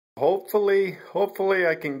hopefully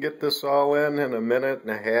I can get this all in a minute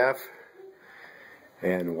and a half.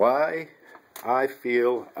 And why I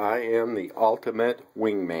feel I am the ultimate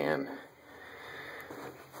wingman.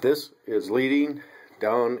 This is leading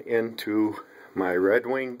down into my Red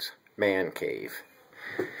Wings man cave.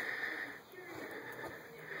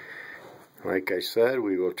 Like I said,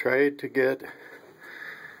 we will try to get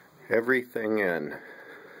everything in.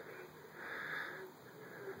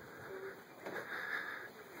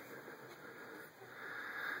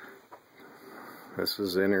 This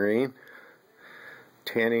is entering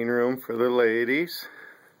tanning room for the ladies.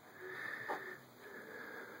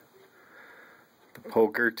 The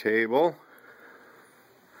poker table.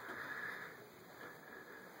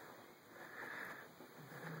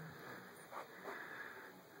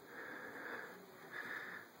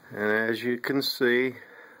 And as you can see,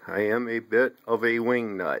 I am a bit of a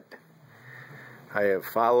wing nut. I have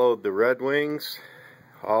followed the Red Wings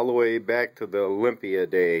all the way back to the Olympia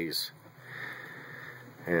days.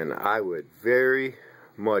 And I would very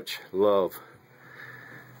much love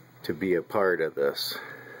to be a part of this.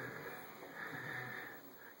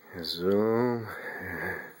 Zoom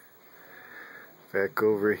back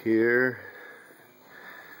over here.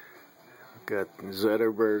 Got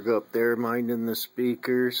Zetterberg up there minding the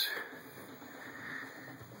speakers.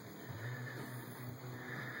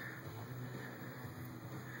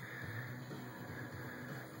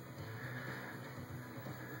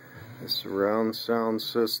 The surround sound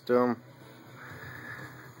system.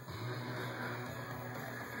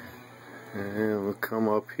 And we'll come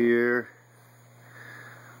up here.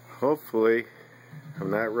 Hopefully, I'm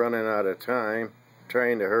not running out of time. I'm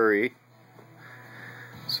trying to hurry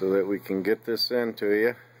so that we can get this into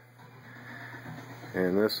you.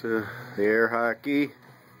 And this is the air hockey.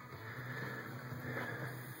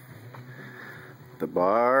 The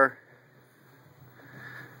bar.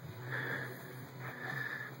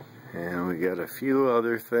 And we got a few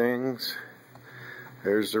other things.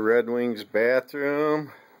 There's the Red Wings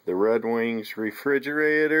bathroom, the Red Wings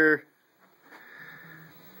refrigerator,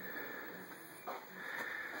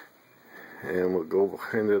 and we'll go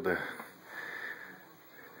into the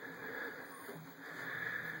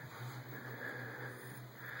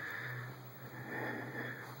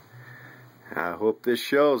I hope this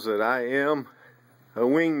shows that I am a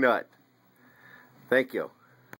wing nut. Thank you.